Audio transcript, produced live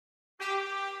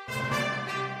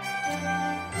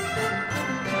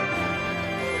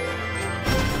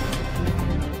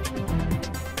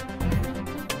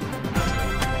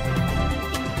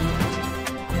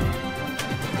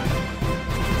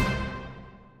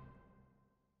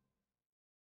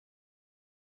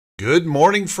Good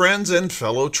morning, friends and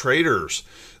fellow traders.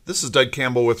 This is Doug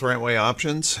Campbell with Right Way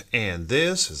Options, and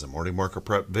this is a morning market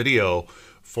prep video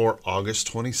for August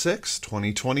 26,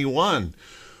 2021.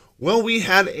 Well, we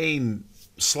had a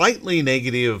slightly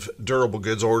negative durable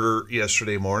goods order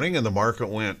yesterday morning, and the market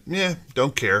went,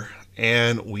 don't care.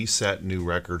 And we set new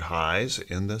record highs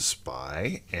in the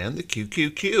SPY and the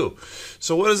QQQ.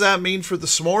 So what does that mean for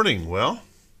this morning? Well,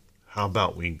 how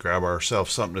about we grab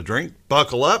ourselves something to drink,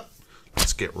 buckle up.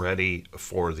 Let's get ready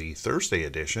for the Thursday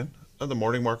edition of the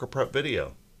Morning Market Prep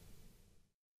video.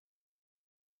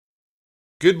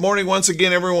 Good morning once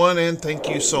again, everyone, and thank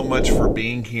you so much for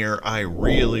being here. I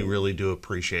really do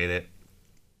appreciate it.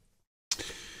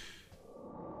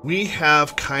 We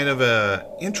have kind of an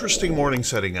interesting morning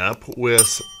setting up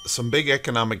with some big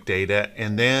economic data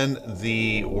and then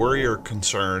the worry or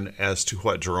concern as to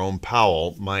what Jerome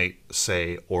Powell might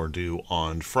say or do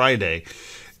on Friday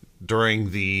during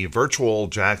the virtual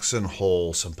Jackson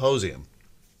Hole Symposium.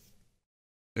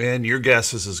 And your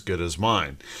guess is as good as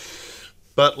mine.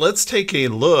 But let's take a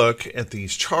look at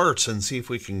these charts and see if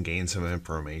we can gain some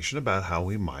information about how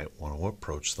we might want to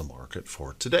approach the market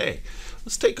for today.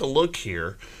 Let's take a look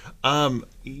here.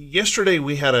 Yesterday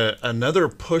we had another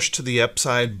push to the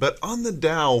upside, but on the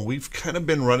Dow we've kind of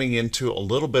been running into a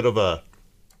little bit of a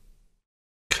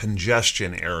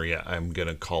congestion area, I'm going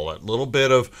to call it. A little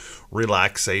bit of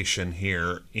relaxation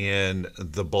here in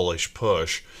the bullish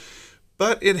push,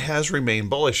 but it has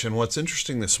remained bullish. And what's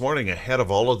interesting this morning, ahead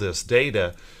of all of this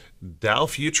data, Dow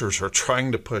futures are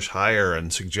trying to push higher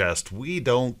and suggest we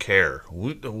don't care.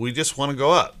 We just want to go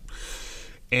up.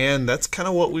 And that's kind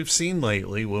of what we've seen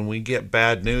lately when we get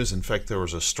bad news. In fact, there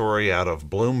was a story out of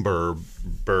Bloomberg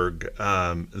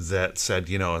that said,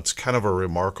 it's kind of a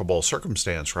remarkable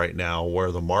circumstance right now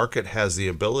where the market has the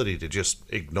ability to just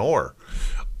ignore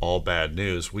all bad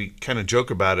news. We kind of joke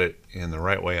about it in the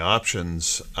Right Way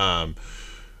Options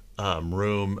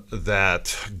room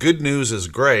that good news is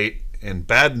great and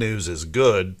bad news is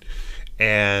good.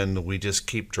 And we just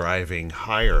keep driving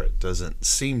higher. It doesn't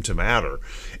seem to matter.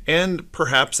 And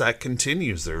perhaps that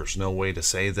continues. There's no way to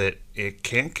say that it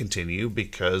can't continue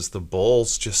because the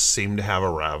bulls just seem to have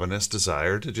a ravenous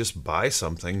desire to just buy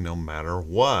something no matter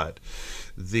what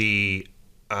the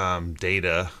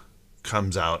data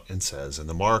comes out and says in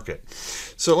the market.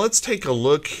 So let's take a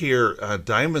look here.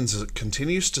 Diamonds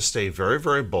continues to stay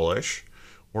very bullish.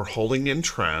 We're holding in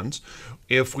trends.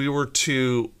 If we were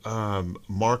to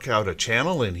mark out a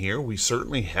channel in here, we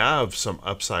certainly have some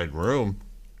upside room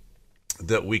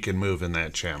that we can move in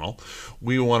that channel.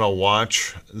 We want to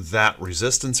watch that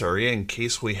resistance area in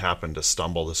case we happen to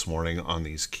stumble this morning on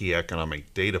these key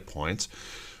economic data points.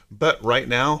 But right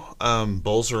now,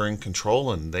 bulls are in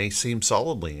control, and they seem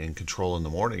solidly in control in the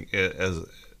morning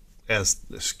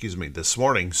this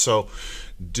morning. So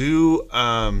do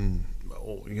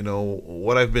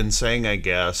what I've been saying, I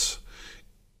guess,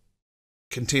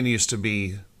 continues to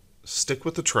be stick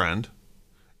with the trend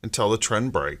until the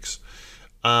trend breaks.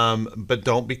 But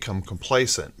don't become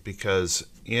complacent, because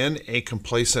in a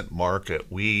complacent market,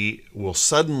 we will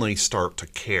suddenly start to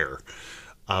care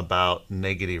about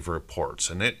negative reports,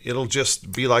 and it'll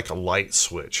just be like a light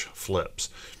switch flips,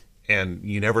 and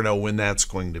you never know when that's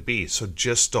going to be. So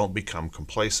just don't become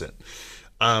complacent.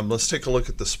 Let's take a look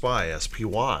at the SPY,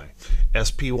 SPY.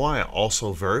 SPY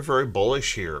also very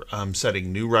bullish here,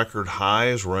 setting new record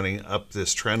highs, running up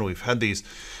this trend. We've had these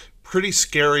pretty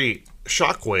scary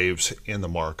shock waves in the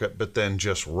market, but then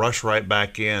just rush right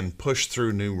back in, push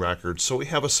through new records. So we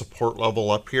have a support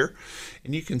level up here,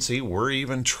 and you can see we're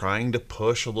even trying to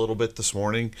push a little bit this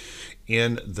morning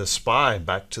in the SPY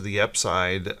back to the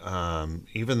upside,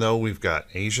 even though we've got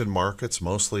Asian markets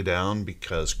mostly down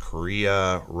because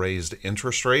Korea raised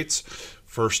interest rates.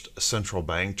 First central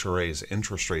bank to raise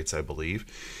interest rates, I believe.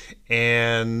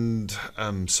 And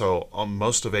so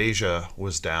most of Asia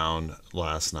was down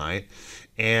last night.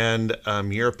 And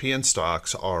European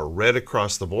stocks are red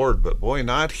across the board, but boy,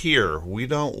 not here.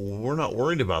 We're not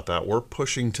worried about that. We're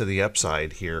pushing to the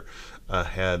upside here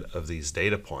ahead of these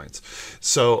data points.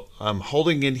 So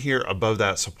holding in here above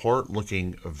that support,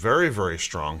 looking very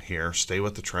strong here. Stay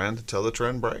with the trend until the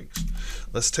trend breaks.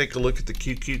 Let's take a look at the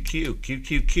QQQ.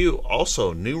 QQQ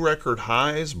also new record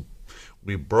highs.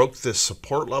 We broke this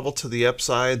support level to the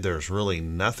upside. There's really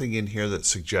nothing in here that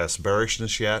suggests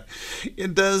bearishness yet.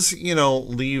 It does,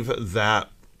 leave that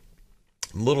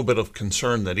little bit of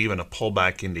concern that even a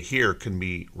pullback into here can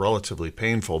be relatively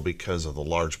painful because of the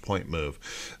large point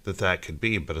move that could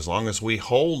be. But as long as we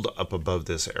hold up above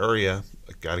this area,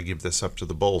 I got to give this up to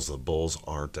the bulls. The bulls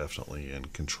are definitely in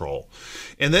control.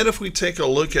 And then if we take a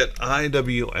look at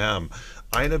IWM,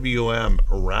 IWM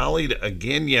rallied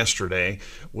again yesterday,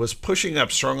 was pushing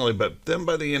up strongly, but then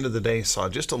by the end of the day saw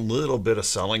just a little bit of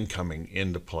selling coming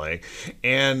into play,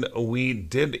 and we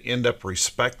did end up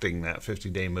respecting that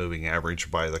 50-day moving average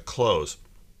by the close.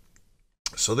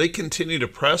 So they continue to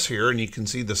press here, and you can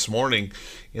see this morning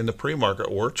in the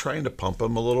pre-market, we're trying to pump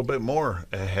them a little bit more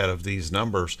ahead of these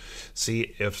numbers,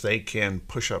 see if they can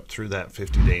push up through that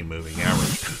 50-day moving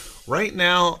average. Right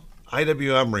now,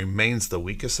 IWM remains the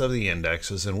weakest of the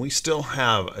indexes, and we still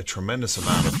have a tremendous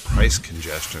amount of price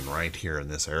congestion right here in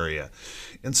this area.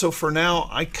 And so for now,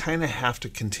 I kind of have to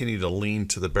continue to lean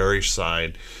to the bearish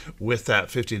side with that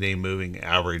 50-day moving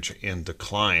average in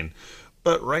decline.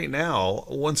 But right now,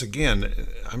 once again,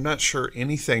 I'm not sure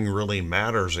anything really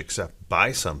matters except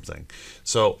buy something.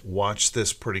 So watch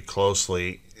this pretty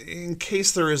closely. In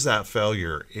case there is that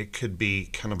failure, it could be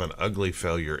kind of an ugly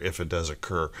failure if it does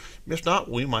occur. If not,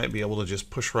 we might be able to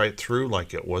just push right through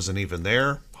like it wasn't even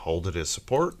there, hold it as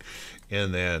support,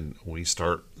 and then we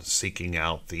start seeking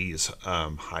out these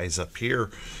highs up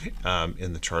here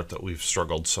in the chart that we've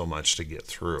struggled so much to get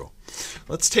through.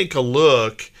 Let's take a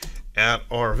look at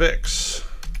our VIX.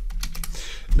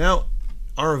 Now,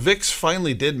 our VIX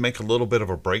finally did make a little bit of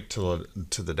a break to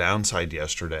the downside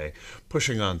yesterday,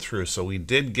 pushing on through. So we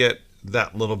did get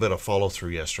that little bit of follow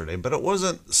through yesterday, but it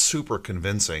wasn't super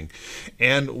convincing.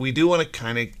 And we do want to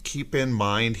kind of keep in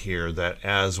mind here that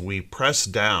as we press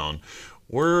down,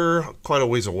 we're quite a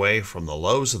ways away from the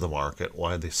lows of the market,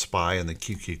 while the SPY and the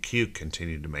QQQ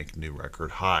continue to make new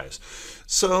record highs.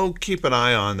 So keep an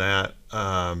eye on that.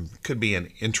 Could be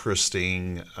an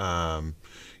interesting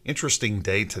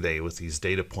day today with these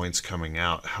data points coming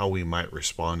out, how we might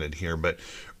respond in here. But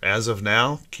as of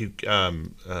now,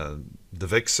 the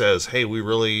VIX says, hey, we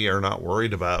really are not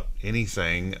worried about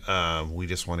anything. We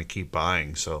just want to keep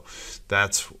buying. So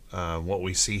that's what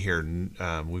we see here.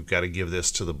 We've got to give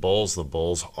this to the bulls. The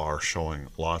bulls are showing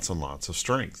lots and lots of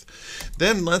strength.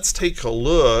 Then let's take a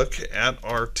look at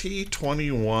our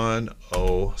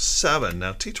T2107.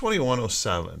 Now,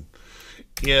 T2107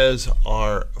 is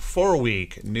our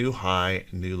 4-week new high,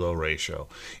 new low ratio.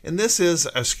 And this is,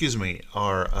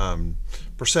 our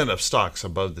percent of stocks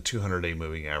above the 200-day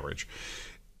moving average.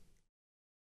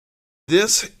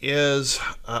 This is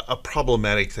a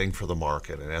problematic thing for the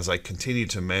market. And as I continue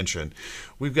to mention,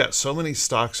 we've got so many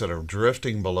stocks that are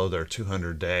drifting below their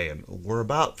 200-day, and we're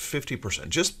about 50%,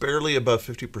 just barely above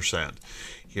 50%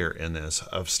 here in this,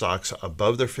 of stocks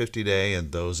above their 50-day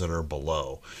and those that are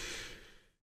below.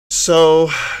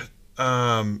 So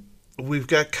we've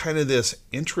got kind of this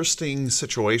interesting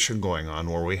situation going on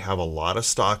where we have a lot of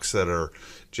stocks that are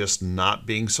just not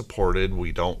being supported.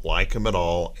 We don't like them at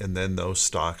all. And then those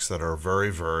stocks that are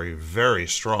very, very, very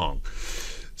strong.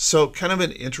 So kind of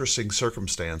an interesting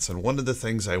circumstance. And one of the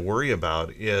things I worry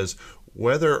about is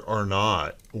whether or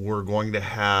not we're going to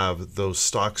have those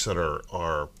stocks that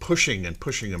are pushing and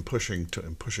pushing and pushing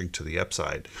to the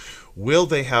upside. Will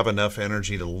they have enough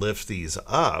energy to lift these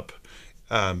up?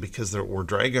 Because we're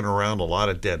dragging around a lot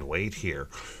of dead weight here.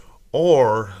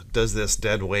 Or does this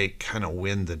dead weight kind of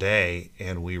win the day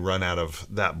and we run out of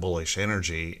that bullish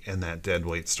energy and that dead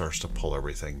weight starts to pull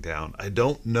everything down? I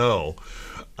don't know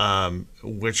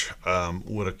which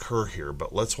would occur here,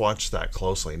 but let's watch that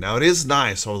closely. Now, it is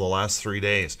nice over the last 3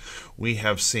 days. We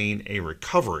have seen a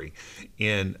recovery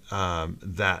in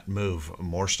that move,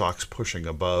 more stocks pushing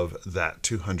above that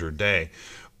 200-day.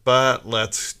 But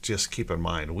let's just keep in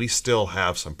mind, we still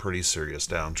have some pretty serious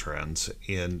downtrends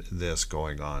in this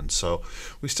going on. So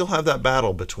we still have that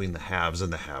battle between the haves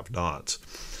and the have-nots.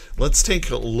 Let's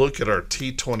take a look at our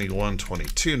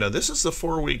T2122. Now, this is the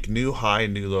 4-week new high,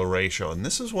 new low ratio. And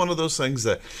this is one of those things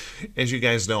that, as you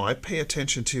guys know, I pay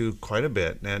attention to quite a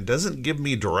bit. Now, it doesn't give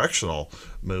me directional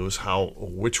moves,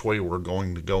 which way we're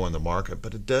going to go in the market,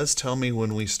 but it does tell me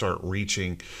when we start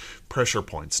reaching pressure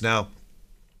points. Now,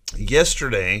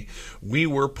 yesterday, we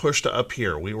were pushed up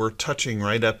here. We were touching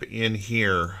right up in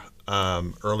here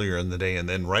earlier in the day, and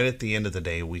then right at the end of the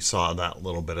day, we saw that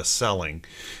little bit of selling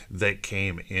that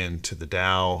came into the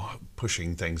Dow,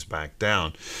 pushing things back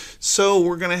down. So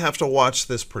we're going to have to watch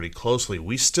this pretty closely.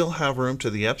 We still have room to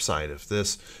the upside. If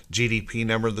this GDP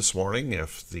number this morning,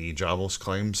 if the jobless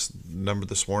claims number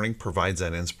this morning provides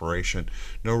that inspiration,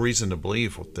 no reason to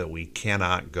believe that we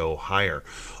cannot go higher.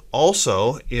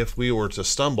 Also, if we were to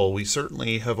stumble, we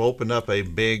certainly have opened up a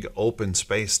big open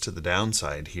space to the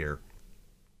downside here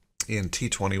in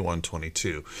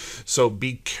T2122. So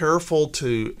be careful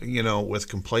to, with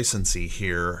complacency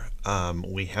here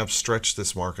we have stretched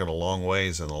this market a long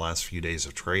ways in the last few days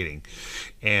of trading.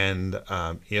 And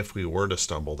if we were to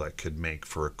stumble, that could make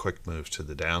for a quick move to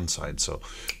the downside. So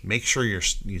make sure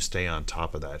you stay on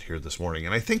top of that here this morning.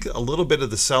 And I think a little bit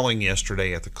of the selling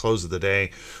yesterday at the close of the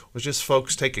day was just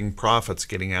folks taking profits,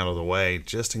 getting out of the way,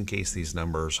 just in case these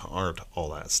numbers aren't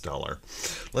all that stellar.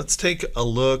 Let's take a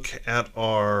look at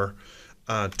our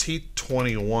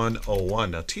T2101.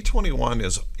 Now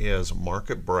T21 is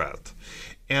market breadth,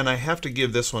 and I have to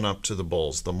give this one up to the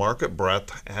bulls. The market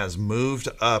breadth has moved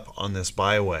up on this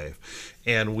buy wave,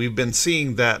 and we've been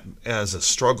seeing that as a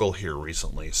struggle here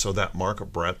recently. So that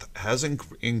market breadth has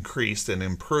increased and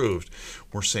improved.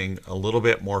 We're seeing a little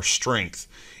bit more strength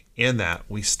in that.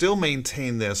 We still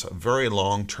maintain this very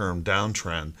long-term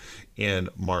downtrend in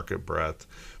market breadth,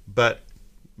 but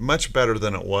much better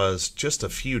than it was just a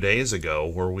few days ago,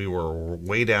 where we were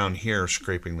way down here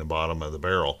scraping the bottom of the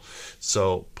barrel.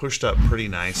 So pushed up pretty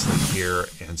nicely here,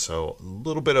 and so a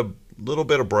little bit of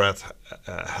breadth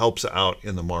helps out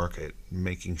in the market,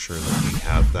 making sure that we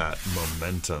have that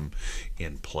momentum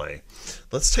in play.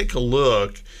 Let's take a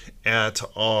look at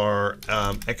our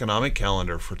economic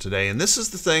calendar for today, and this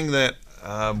is the thing that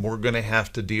we're going to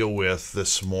have to deal with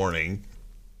this morning.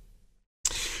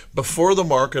 Before the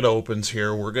market opens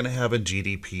here, we're going to have a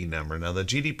GDP number. Now, the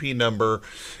GDP number,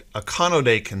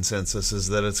 Econoday consensus is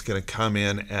that it's going to come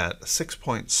in at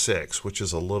 6.6, which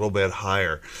is a little bit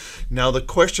higher. Now, the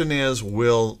question is,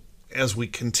 as we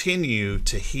continue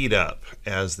to heat up,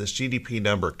 as this GDP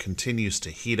number continues to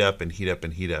heat up and heat up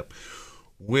and heat up,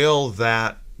 will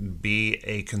that be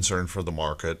a concern for the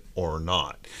market or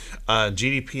not?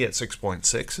 GDP at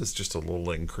 6.6 is just a little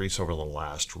increase over the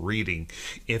last reading.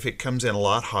 If it comes in a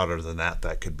lot hotter than that,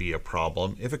 that could be a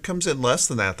problem. If it comes in less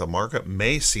than that, the market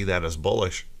may see that as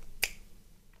bullish.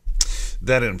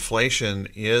 That inflation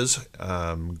is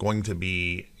going to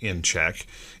be in check,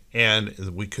 and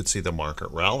we could see the market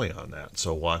rally on that.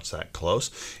 So watch that close.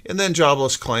 And then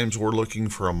jobless claims, we're looking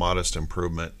for a modest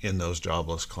improvement in those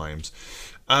jobless claims.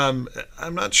 I'm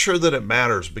not sure that it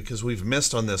matters, because we've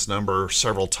missed on this number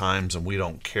several times and we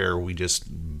don't care. We just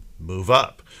move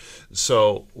up.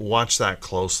 So watch that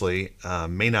closely.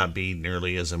 May not be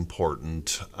nearly as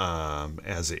important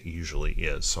as it usually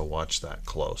is. So watch that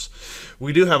close.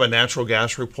 We do have a natural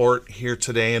gas report here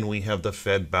today, and we have the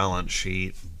Fed balance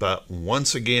sheet. But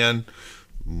once again,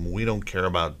 we don't care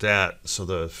about debt, so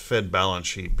the Fed balance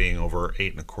sheet being over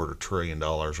 $8.25 trillion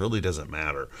really doesn't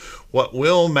matter. What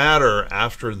will matter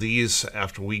after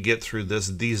we get through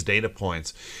these data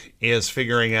points is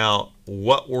figuring out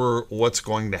what's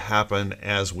going to happen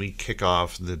as we kick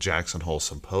off the Jackson Hole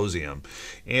Symposium.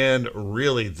 And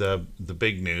really the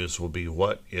big news will be,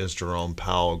 what is Jerome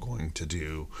Powell going to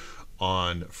do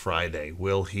on Friday?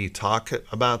 Will he talk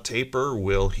about taper?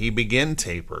 Will he begin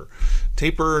taper?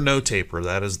 Taper or no taper?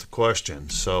 That is the question.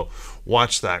 So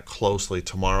watch that closely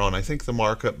tomorrow. And I think the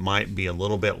market might be a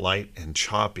little bit light and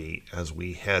choppy as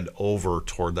we head over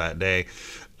toward that day.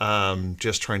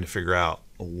 Just trying to figure out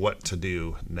what to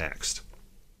do next.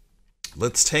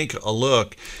 Let's take a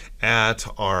look at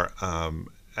our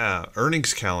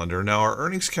earnings calendar. Now, our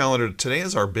earnings calendar today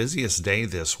is our busiest day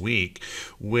this week,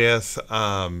 with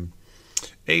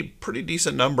a pretty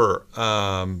decent number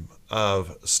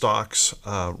of stocks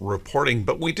reporting,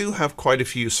 but we do have quite a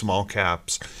few small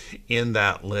caps in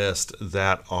that list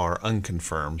that are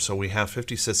unconfirmed. So we have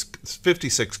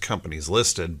 56 companies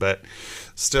listed, but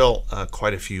still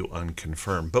quite a few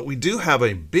unconfirmed. But we do have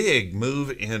a big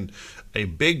move in a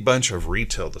big bunch of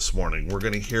retail this morning. We're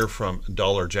going to hear from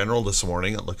Dollar General this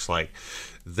morning. It looks like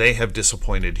they have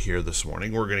disappointed here this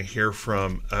morning. We're going to hear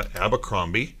from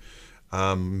Abercrombie.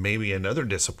 Maybe another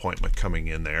disappointment coming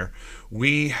in there.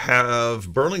 We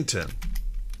have Burlington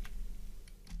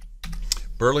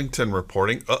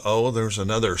reporting. There's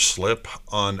another slip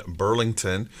on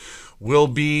Burlington. We'll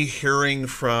be hearing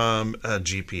from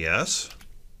GPS,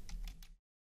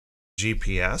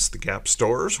 the Gap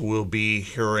stores. We'll be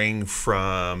hearing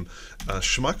from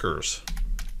Schmuckers.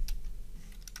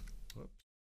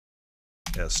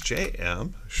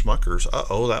 SJM, Schmuckers.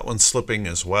 That one's slipping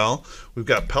as well. We've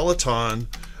got Peloton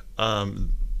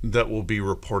that will be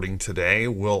reporting today.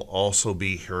 We'll also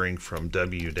be hearing from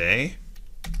WDay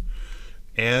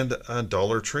and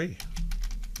Dollar Tree.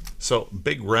 So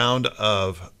big round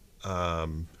of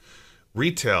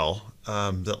retail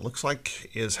that looks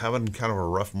like is having kind of a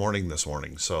rough morning this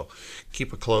morning. So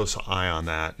keep a close eye on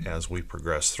that as we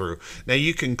progress through. Now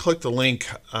you can click the link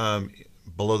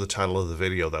below the title of the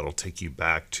video. That'll take you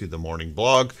back to the morning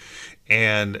blog,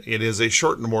 and it is a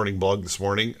shortened morning blog this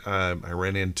morning. I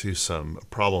ran into some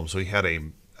problems. We had a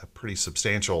a pretty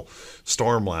substantial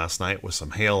storm last night with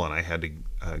some hail, and I had to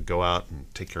go out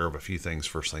and take care of a few things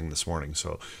first thing this morning.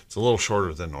 So it's a little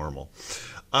shorter than normal.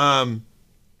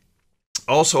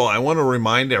 Also, I want to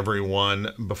remind everyone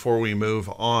before we move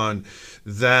on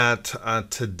that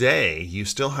today you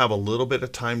still have a little bit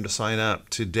of time to sign up.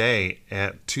 Today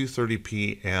at 2:30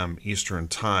 p.m. Eastern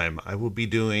Time, I will be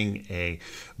doing a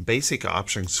basic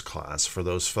options class for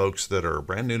those folks that are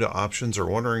brand new to options or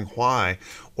wondering why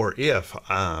or if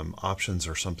options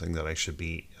are something that I should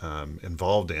be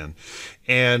involved in.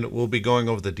 And we'll be going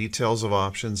over the details of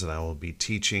options, and I will be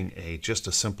teaching just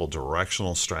a simple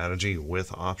directional strategy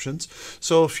with options.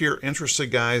 So if you're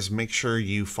interested, guys, make sure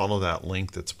you follow that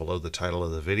link that's below the title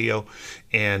of the video,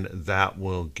 and that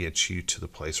will get you to the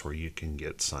place where you can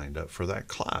get signed up for that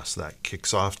class. That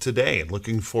kicks off today.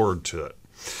 Looking forward to it.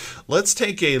 Let's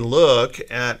take a look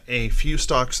at a few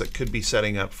stocks that could be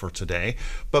setting up for today.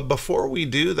 But before we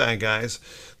do that, guys,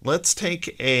 let's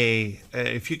take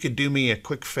if you could do me a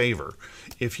quick favor,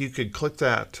 if you could click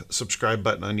that subscribe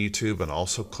button on YouTube and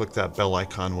also click that bell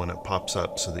icon when it pops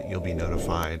up so that you'll be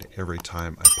notified every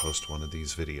time I post one of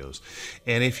these videos.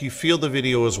 And if you feel the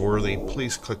video is worthy,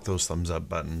 please click those thumbs up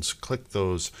buttons, click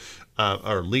those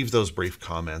or leave those brief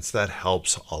comments. That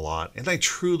helps a lot, and I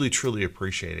truly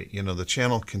appreciate it. You know, the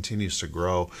channel continues to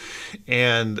grow,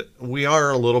 and we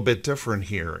are a little bit different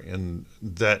here in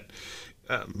that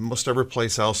most every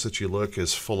place else that you look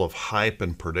is full of hype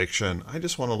and prediction. I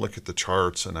just want to look at the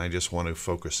charts, and I just want to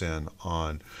focus in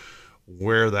on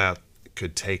where that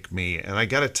could take me. And I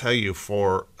got to tell you,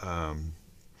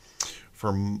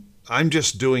 I'm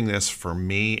just doing this for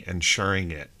me and sharing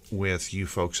it with you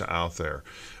folks out there,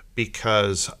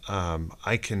 because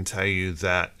I can tell you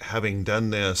that having done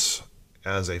this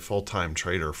as a full-time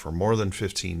trader for more than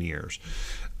 15 years,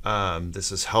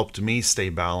 this has helped me stay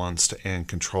balanced and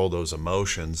control those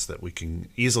emotions that we can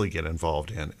easily get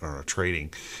involved in our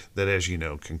trading that, as you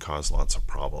know, can cause lots of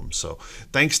problems. So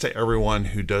thanks to everyone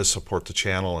who does support the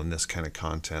channel and this kind of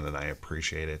content, and I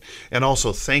appreciate it. And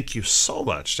also thank you so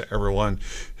much to everyone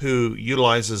who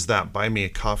utilizes that Buy Me a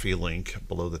Coffee link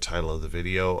below the title of the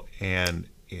video and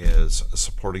is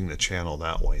supporting the channel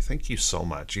that way. Thank you so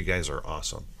much. You guys are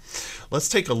awesome. Let's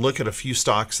take a look at a few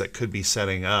stocks that could be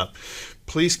setting up.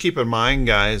 Please keep in mind,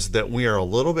 guys, that we are a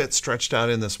little bit stretched out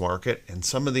in this market, and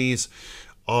some of these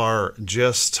are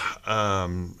just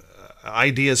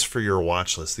ideas for your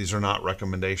watch list. These are not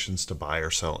recommendations to buy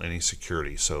or sell any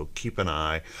security, so keep an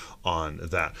eye on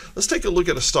that. Let's take a look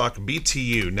at a stock,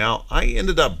 BTU. Now, I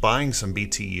ended up buying some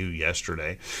BTU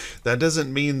yesterday. That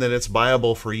doesn't mean that it's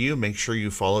buyable for you. Make sure you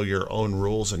follow your own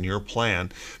rules and your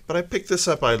plan. But I picked this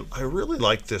up. I really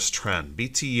like this trend.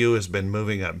 BTU has been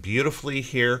moving up beautifully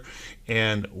here,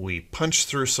 and we punched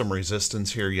through some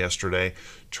resistance here yesterday,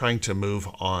 trying to move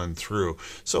on through.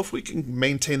 So if we can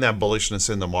maintain that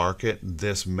bullishness in the market,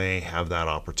 this may have that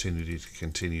opportunity to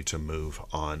continue to move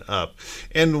on up.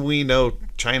 And we know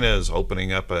China is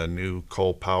opening up a new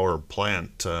coal power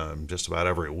plant just about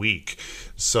every week.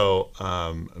 So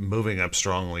moving up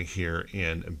strongly here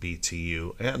in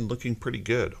BTU and looking pretty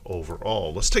good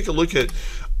overall. Let's take a look at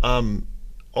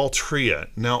Altria.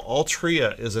 Now,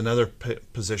 Altria is another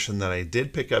position that I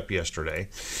did pick up yesterday,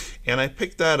 and I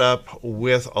picked that up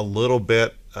with a little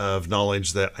bit of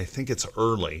knowledge that I think it's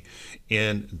early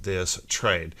in this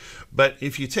trade. But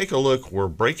if you take a look, we're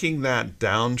breaking that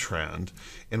downtrend,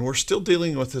 and we're still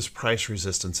dealing with this price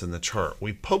resistance in the chart.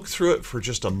 We poked through it for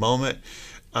just a moment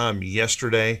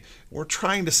yesterday. We're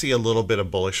trying to see a little bit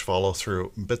of bullish follow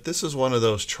through, but this is one of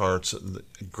those charts,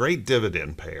 great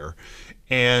dividend payer,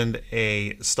 and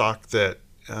a stock that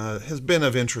has been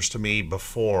of interest to me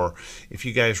before. If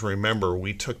you guys remember,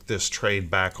 we took this trade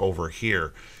back over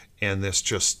here, and this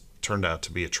just turned out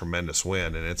to be a tremendous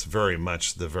win, and it's very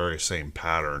much the very same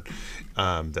pattern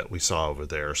that we saw over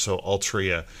there. So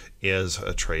Altria is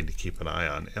a trade to keep an eye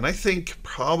on. And I think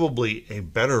probably a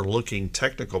better looking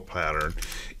technical pattern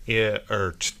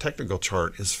or technical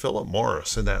chart is Philip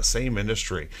Morris in that same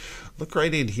industry. Look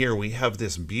right in here. We have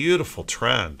this beautiful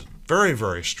trend,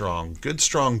 very strong, good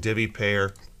strong divvy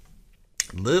pair,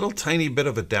 little tiny bit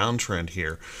of a downtrend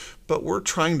here, but we're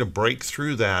trying to break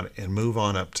through that and move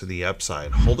on up to the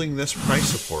upside, holding this price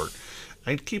support.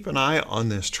 I'd keep an eye on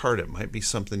this chart. It might be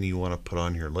something you want to put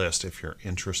on your list if you're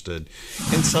interested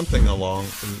in something along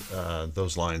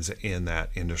those lines in that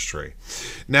industry.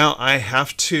 Now, I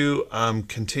have to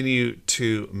continue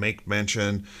to make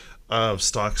mention of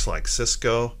stocks like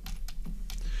Cisco.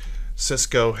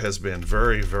 Cisco has been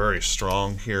very, very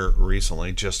strong here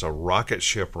recently, just a rocket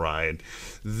ship ride.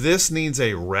 This needs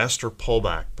a rest or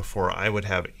pullback before I would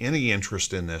have any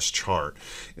interest in this chart.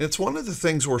 And it's one of the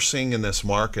things we're seeing in this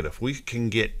market. If we can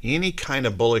get any kind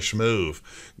of bullish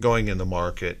move going in the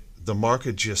market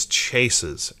just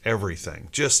chases everything,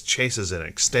 just chases it,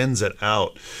 extends it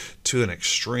out to an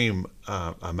extreme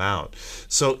amount.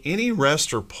 So any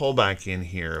rest or pullback in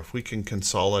here, if we can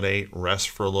consolidate, rest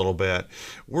for a little bit,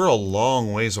 we're a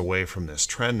long ways away from this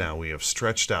trend now. We have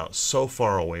stretched out so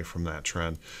far away from that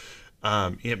trend.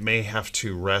 It may have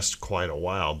to rest quite a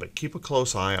while, but keep a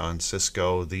close eye on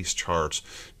Cisco. These charts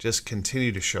just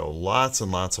continue to show lots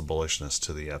and lots of bullishness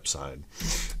to the upside.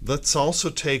 Let's also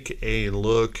take a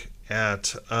look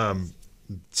at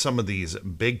some of these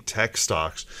big tech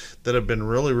stocks that have been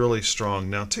really, really strong.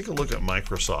 Now take a look at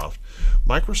Microsoft.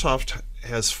 Microsoft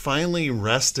has finally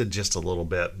rested just a little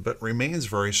bit, but remains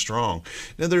very strong.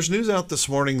 Now there's news out this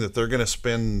morning that they're going to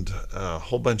spend a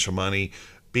whole bunch of money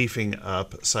beefing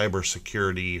up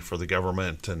cybersecurity for the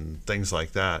government and things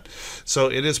like that.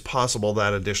 So it is possible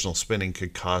that additional spending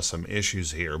could cause some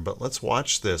issues here, but let's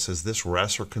watch this as this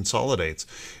rests or consolidates.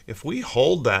 If we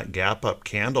hold that gap up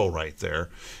candle right there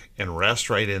and rest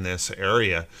right in this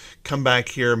area, come back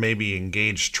here, maybe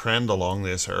engage trend along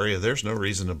this area, there's no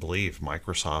reason to believe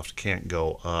Microsoft can't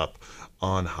go up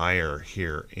on higher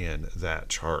here in that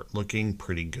chart. Looking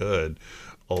pretty good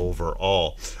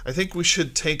overall. I think we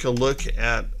should take a look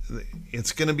at,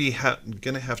 it's going to be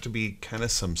have to be kind of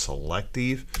some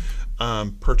selective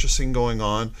purchasing going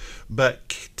on,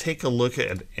 but take a look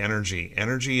at energy.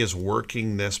 Energy is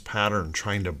working this pattern,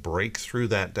 trying to break through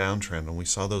that downtrend, and we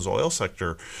saw those oil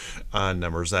sector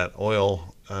numbers, that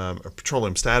oil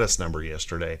petroleum status number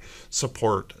yesterday,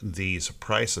 support these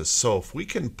prices. So if we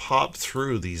can pop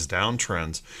through these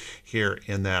downtrends here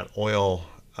in that oil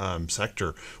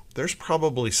sector, there's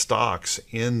probably stocks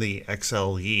in the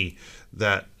XLE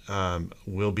that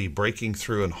will be breaking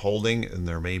through and holding, and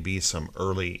there may be some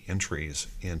early entries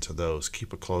into those.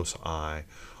 Keep a close eye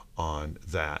on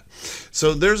that.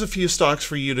 So there's a few stocks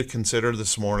for you to consider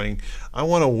this morning. I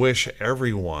want to wish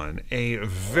everyone a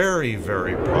very,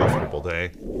 very profitable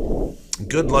day.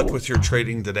 Good luck with your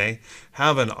trading today.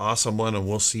 Have an awesome one, and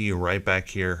we'll see you right back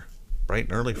here bright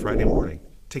and early Friday morning.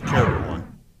 Take care, everyone.